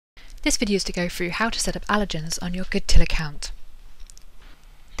This video is to go through how to set up allergens on your Goodtill account.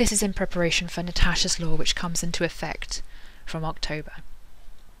 This is in preparation for Natasha's Law, which comes into effect from October.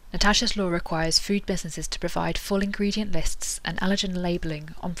 Natasha's Law requires food businesses to provide full ingredient lists and allergen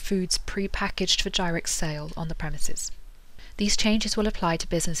labelling on foods pre-packaged for direct sale on the premises. These changes will apply to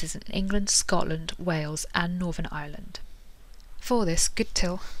businesses in England, Scotland, Wales and Northern Ireland. For this,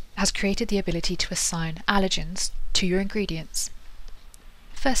 Goodtill has created the ability to assign allergens to your ingredients.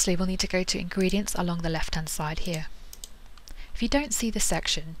 Firstly, we'll need to go to Ingredients along the left-hand side here. If you don't see this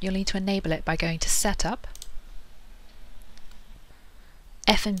section, you'll need to enable it by going to Setup,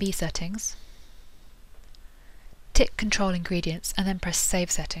 F&B Settings, tick Control Ingredients and then press Save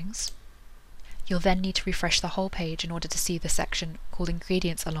Settings. You'll then need to refresh the whole page in order to see the section called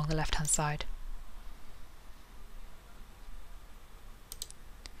Ingredients along the left-hand side.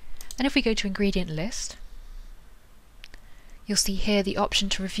 Then if we go to Ingredient List, you'll see here the option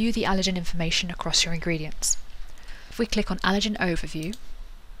to review the allergen information across your ingredients. If we click on Allergen Overview,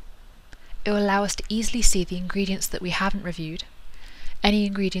 it will allow us to easily see the ingredients that we haven't reviewed, any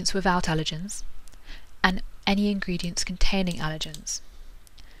ingredients without allergens, and any ingredients containing allergens.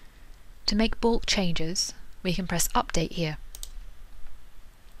 To make bulk changes, we can press Update here.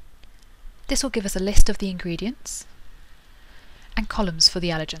 This will give us a list of the ingredients and columns for the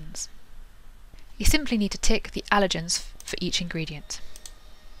allergens. You simply need to tick the allergens for each ingredient.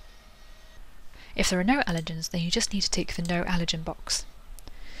 If there are no allergens, then you just need to tick the No Allergen box.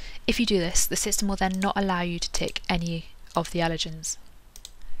 If you do this, the system will then not allow you to tick any of the allergens.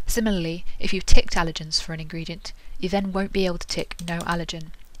 Similarly, if you've ticked allergens for an ingredient, you then won't be able to tick No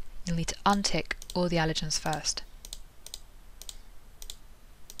Allergen. You'll need to untick all the allergens first.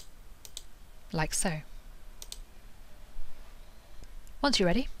 Like so. Once you're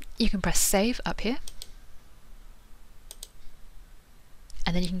ready, you can press Save up here,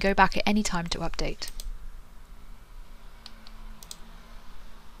 and then you can go back at any time to update.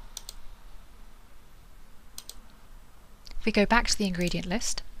 If we go back to the ingredient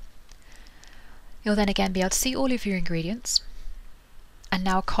list, you'll then again be able to see all of your ingredients, and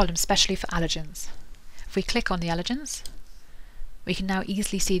now a column specially for allergens. If we click on the allergens, we can now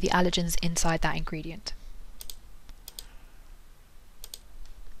easily see the allergens inside that ingredient.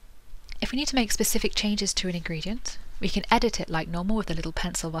 If we need to make specific changes to an ingredient, we can edit it like normal with the little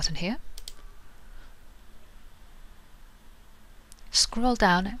pencil button here. Scroll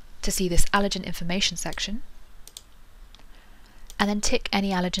down to see this allergen information section, and then tick any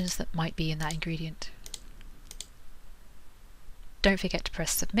allergens that might be in that ingredient. Don't forget to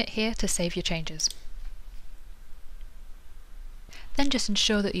press Submit here to save your changes. Then just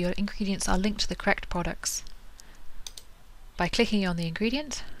ensure that your ingredients are linked to the correct products by clicking on the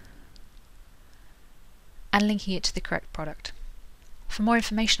ingredient and linking it to the correct product. For more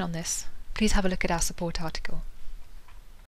information on this, please have a look at our support article.